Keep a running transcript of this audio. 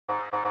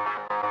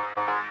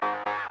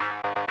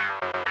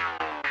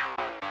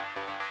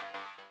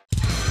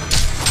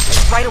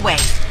Right away.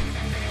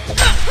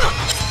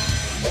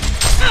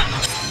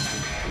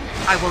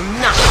 I will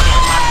not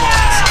fail my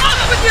words.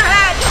 Off with your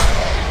head!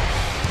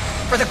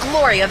 For the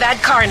glory of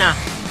Adkarna.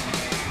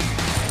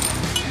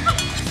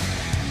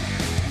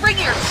 Bring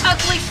your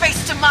ugly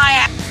face to my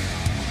ass.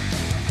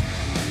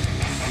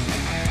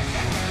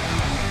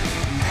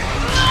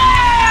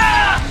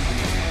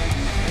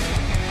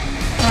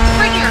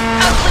 Bring your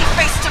ugly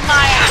face to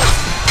my ass.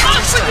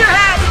 Off with your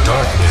head! The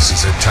darkness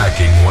is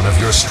attacking one of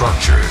your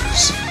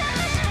structures.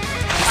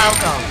 I'll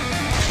go.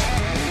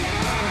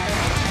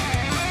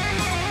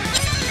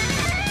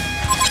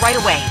 Right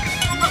away.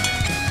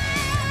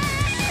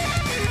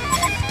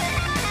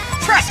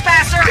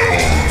 Trespasser!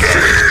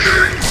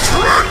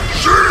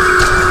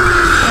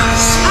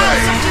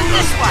 I'll do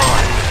this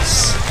one.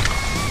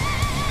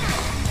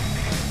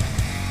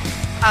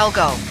 I'll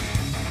go.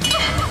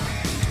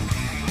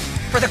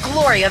 For the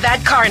glory of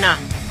Adkarna.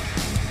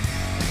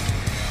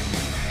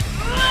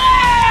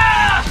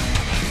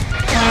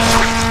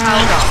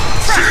 I'll go.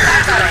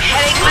 I've got a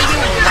headache for you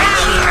right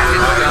here.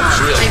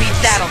 Maybe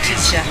that'll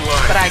teach you,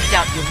 but I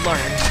doubt you'll learn.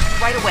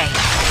 Right away.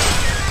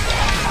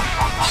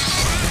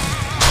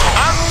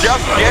 I'm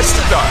just getting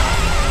started.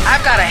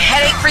 I've got a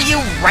headache for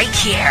you right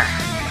here.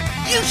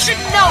 You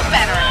should know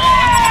better.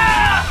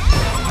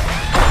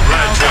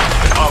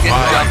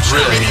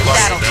 Maybe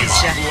that'll teach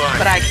you,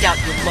 but I doubt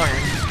you'll learn.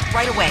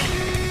 Right away.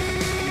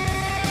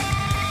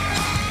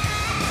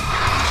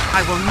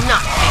 I will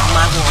not fail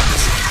my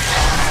wards.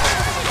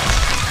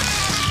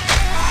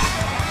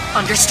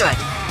 Understood.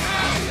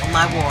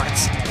 My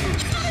wards.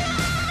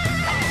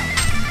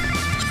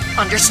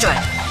 Understood.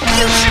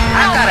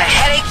 I've got a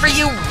headache for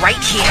you right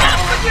here.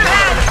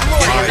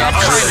 Maybe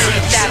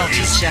that'll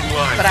teach you,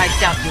 but I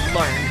doubt you'll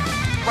learn.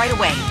 Right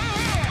away.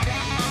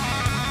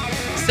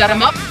 Set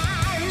him up.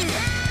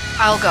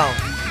 I'll go.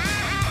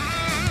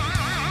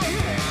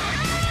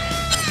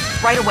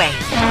 Right away.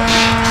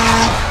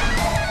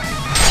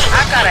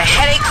 I've got a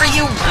headache for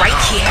you right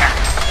here.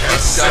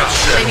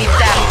 Maybe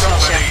that'll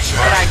teach you,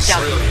 but I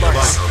doubt you'll learn.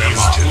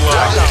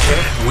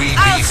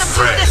 I'll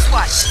subdue this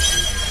one.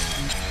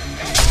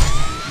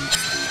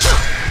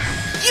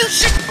 You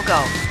should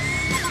go.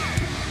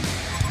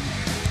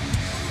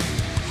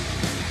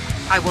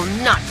 I will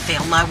not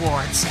fail my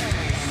wards.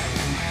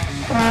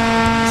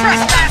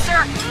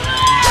 Trespasser!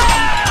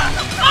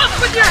 Off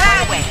with your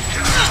head! Away.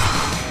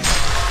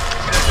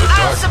 The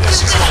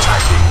darkness is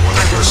attacking one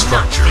of your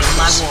structures. I will not fail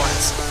my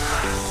wards.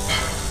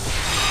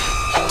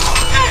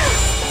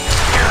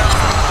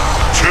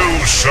 Two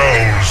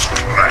souls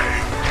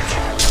claimed.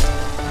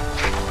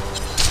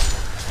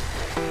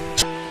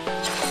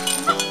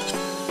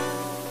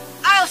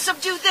 I'll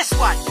subdue this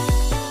one.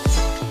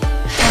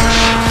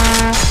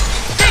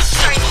 This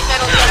shiny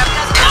metal getup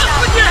doesn't stop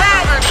with your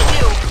head hurting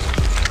you.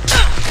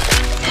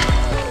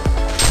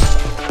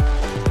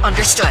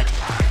 Understood.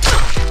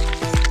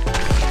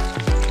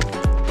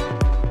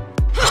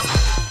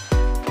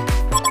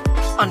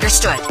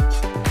 Understood.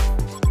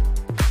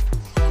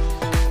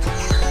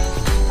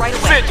 Right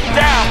away. Sit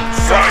down,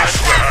 son.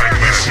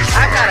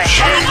 I've got a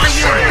headache for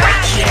you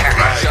right here.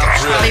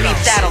 Maybe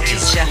that'll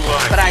teach you,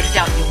 but I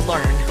doubt you'll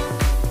learn.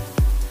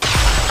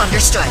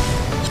 Understood.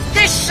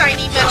 This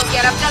shiny metal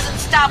getup doesn't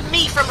stop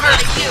me from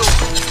hurting you.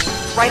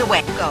 Right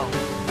away. Go.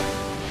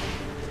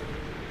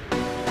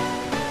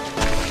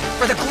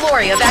 For the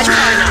glory of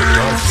Adkarna. The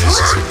darkness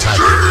is attacking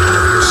one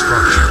of your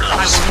structures.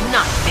 I will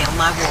not fail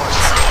my wards.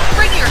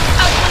 Bring your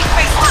ugly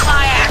face to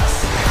my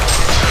axe.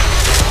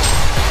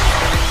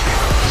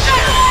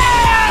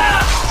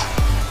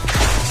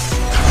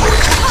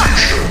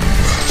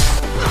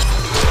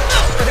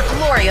 For the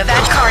glory of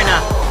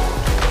Adkarna.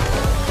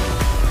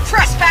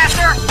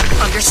 Trespasser!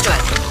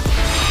 Understood.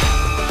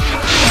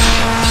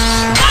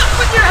 Off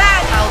with your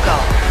head! I'll go.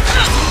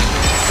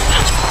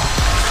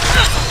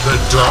 The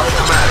dark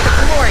matter.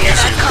 The glory of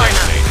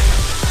Adkarna.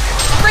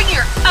 Bring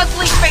your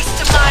ugly face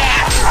to my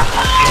axe.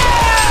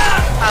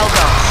 I'll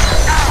go.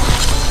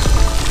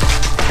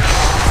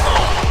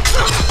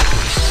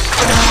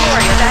 For the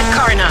glory of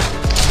Adkarna.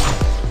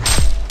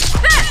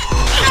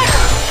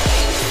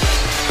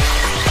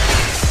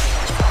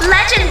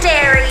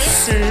 Legendary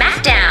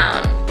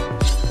Smackdown.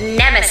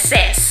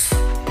 Nemesis.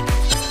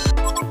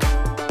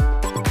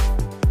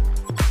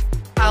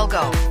 I'll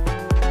go.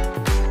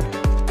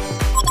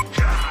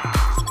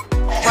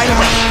 Right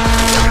away.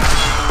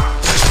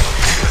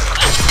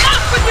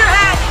 Off with your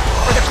head!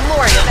 For the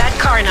glory of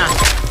Adkarna.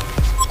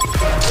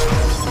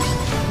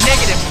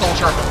 Negative,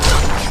 soldier.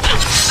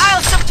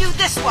 I'll subdue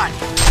this one.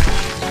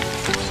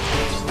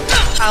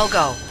 I'll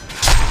go.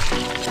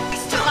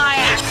 Face to my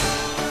axe.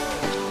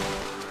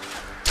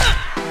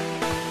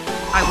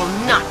 I will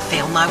not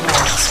fail my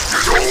wards.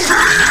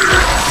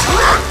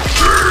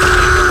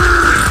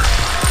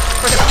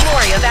 For the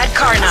glory of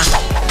Adkarna.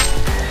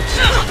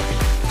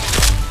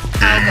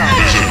 I'll go.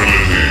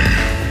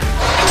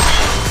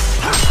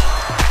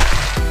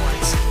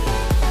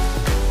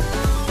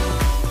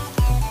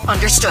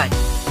 Understood.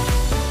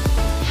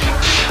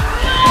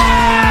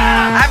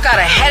 I've got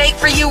a headache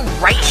for you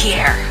right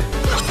here.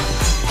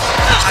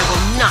 I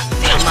will not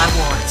fail my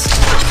wards.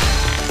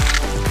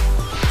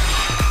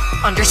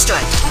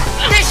 Understood.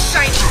 This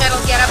shiny metal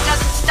getup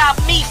doesn't stop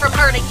me from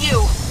hurting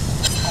you.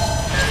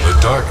 The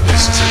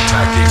darkness is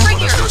attacking Bring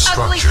one your of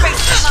your ugly structures.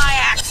 face to my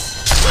axe.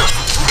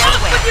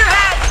 With your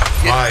head.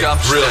 My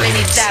Maybe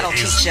brilliance that'll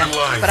is teach you,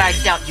 blinding. but I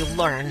doubt you'll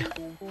learn.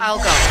 I'll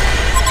go.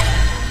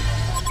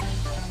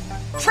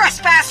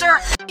 Trespasser!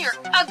 Your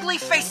ugly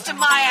face to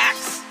my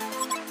axe!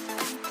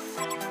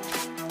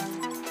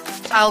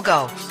 I'll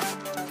go.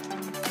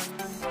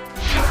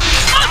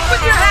 Up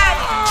with your head!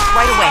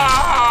 Right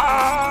away.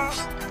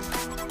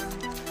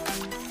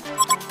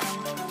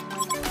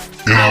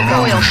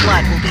 Royal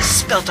blood will be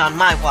spilt on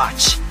my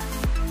watch.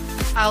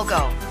 I'll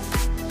go.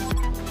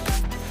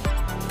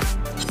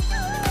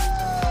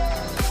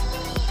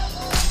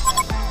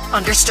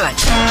 Understood.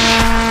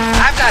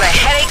 I've got a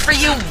headache for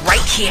you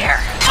right here.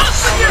 Up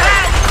with your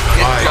head!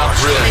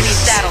 Maybe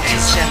that'll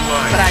teach you,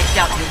 but I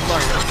doubt you'll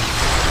learn.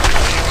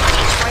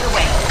 Right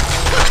away.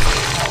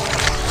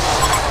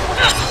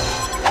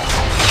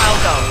 I'll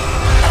go.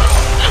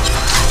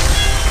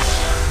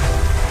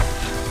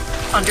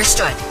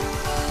 Understood.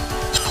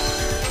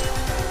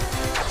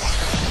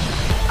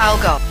 I'll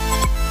go.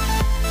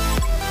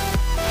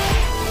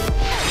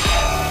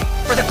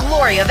 For the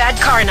glory of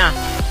Adkarna.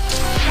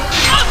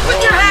 Up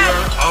with your head!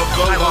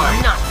 I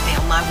will not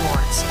fail my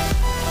wards.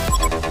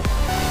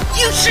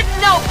 You should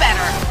know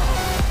better!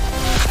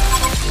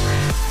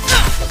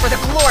 For the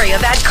glory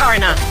of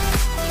Adkarna.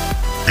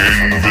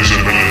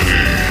 Invisibility.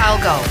 I'll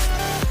go.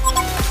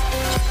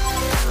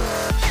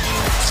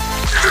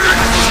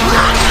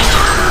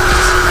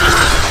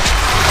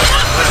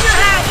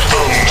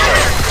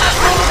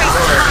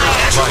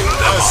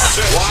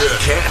 Why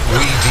can't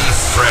we be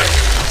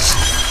friends?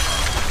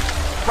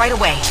 Right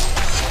away.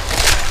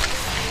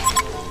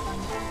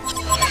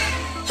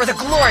 For the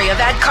glory of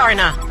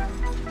Adkarna.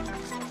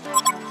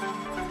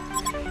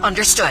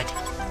 Understood.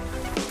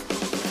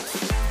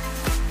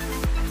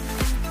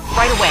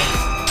 Right away.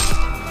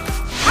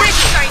 This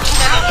shiny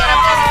metal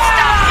getup doesn't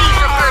stop me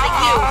from hurting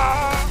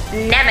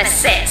you.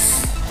 Nemesis.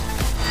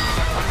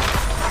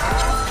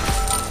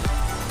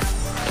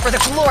 For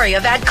the glory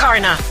of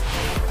Adkarna.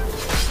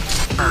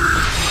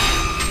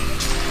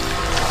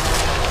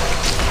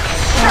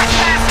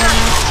 Trespasser!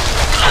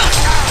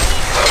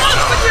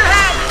 Up with your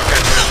head!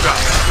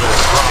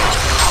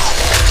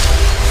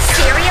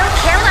 Serial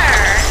killer.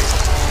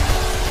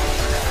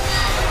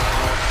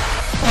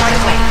 Right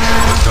away.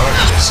 The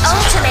darkness is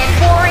Ultimate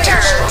warrior.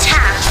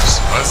 Tap.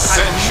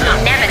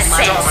 Ascension.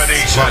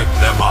 Nemesis. Light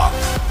them up.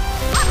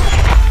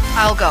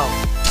 I'll go.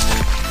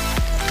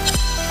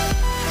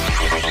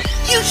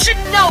 You should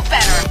know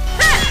better!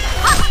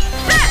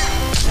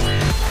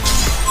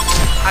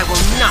 I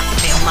will not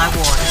fail my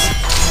wards.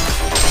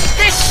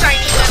 This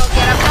shiny metal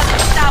getup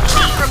doesn't stop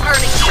me from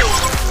hurting you!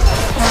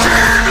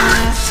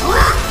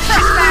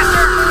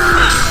 Trespasser!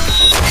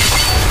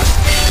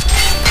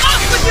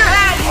 Off with your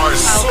head! Are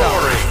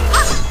soaring.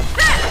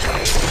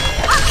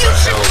 You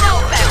should know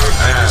better!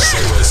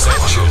 Massive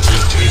ascension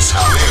is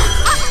here.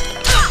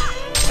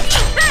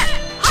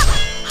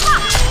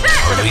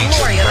 For the Legion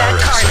glory of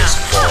barracks Adkarna. has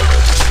fallen in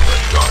the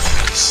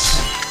darkness.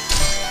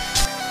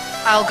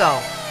 I'll go.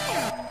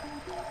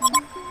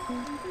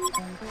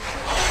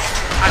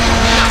 I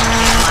will not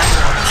fail my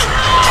wards.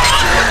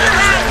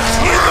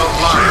 In the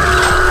light.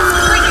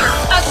 Bring your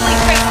ugly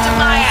face to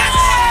my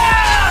axe!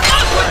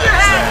 Off with your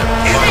head!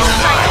 This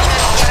shiny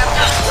metal getup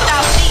doesn't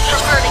stop me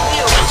from hurting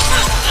you!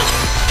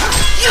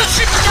 You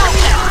should know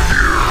better!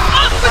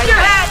 Off with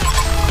your head!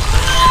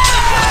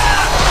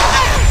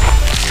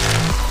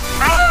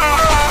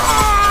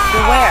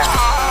 Beware.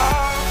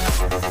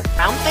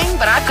 Round thing,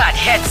 but I've got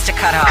heads to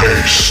cut off.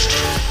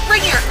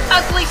 Bring your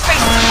ugly face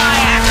to my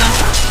axe!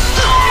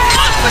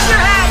 Off with your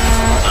head!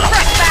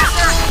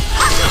 Trespasser!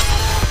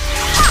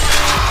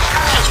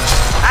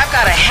 I've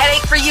got a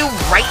headache for you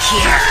right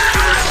here.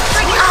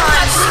 Bring your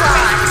ugly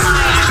face to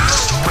my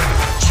axe!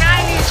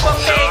 Chinese will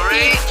make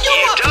me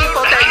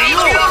people that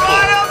you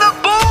right on the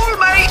ball,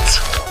 mate!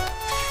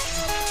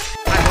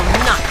 I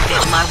will not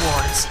fail my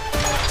wards.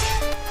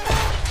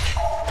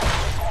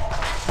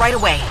 Right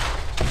away.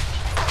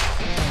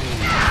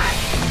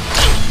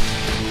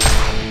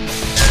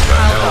 The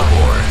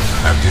Hellborn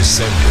have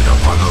descended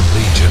upon a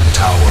Legion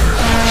tower.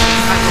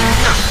 I will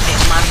not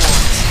fail my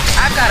wards.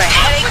 I've got a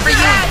headache for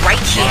you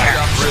right here.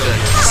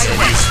 Brilliance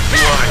is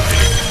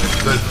blinding.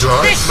 The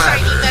dark This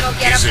shiny matter metal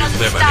getup is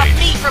doesn't stop eliminated.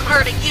 me from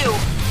hurting you.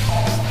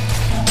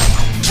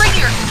 Bring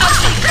your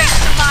ugly face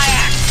to my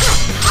axe.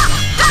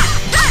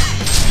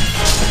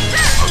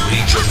 A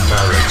Legion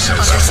barracks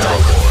has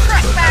Hellborn.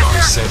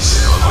 Ascended.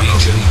 A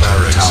Legion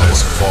barracks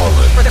has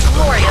fallen. For the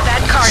glory of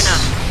Adkarna.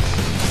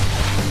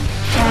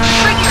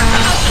 Bring your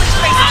ugly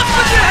face up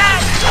with your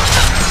head.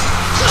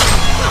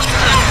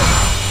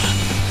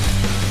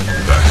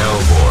 The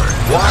Hellborn.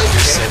 Why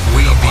can't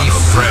we be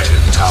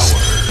friends? Tower.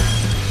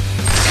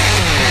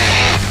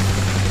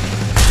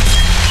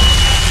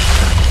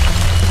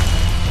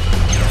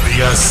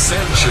 The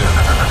ascension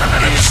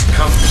is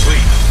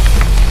complete.